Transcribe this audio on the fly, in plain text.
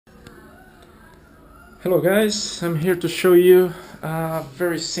Hello guys, I'm here to show you a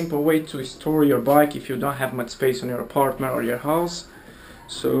very simple way to store your bike if you don't have much space in your apartment or your house.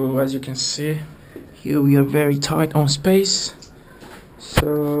 So as you can see, here we are very tight on space.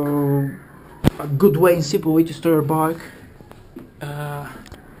 So a good way and simple way to store your bike.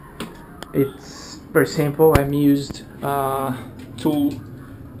 It's very simple. I'm used Thule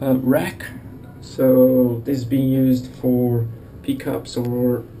rack. So this is being used for pickups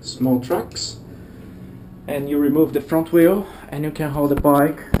or small trucks. And you remove the front wheel and you can hold the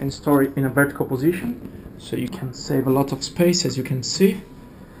bike and store it in a vertical position, so you can save a lot of space, as you can see,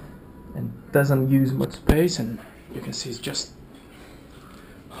 and doesn't use much space. And you can see it's just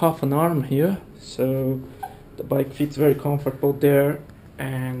half an arm here, so the bike fits very comfortable there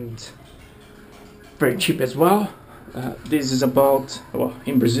and very cheap as well. This is about, well,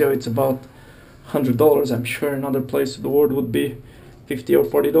 in Brazil it's about $100. I'm sure in other places of the world would be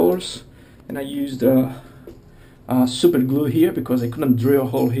 $50 or $40. And I used super glue here because I couldn't drill a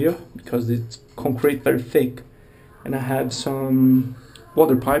hole here because it's concrete very thick, and I have some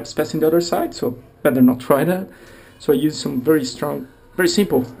water pipes passing the other side, so better not try that. So I used some very strong, very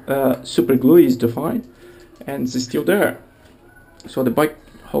simple super glue, easy to find, and it's still there. So the bike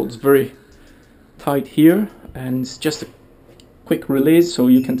holds very tight here, and it's just a quick release, so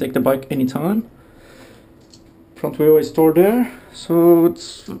you can take the bike anytime. Front wheel is stored there, so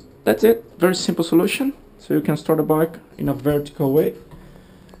that's it. Very simple solution. So you can store the bike in a vertical way.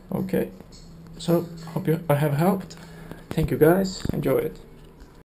 Okay, so hope I have helped. Thank you guys, enjoy it.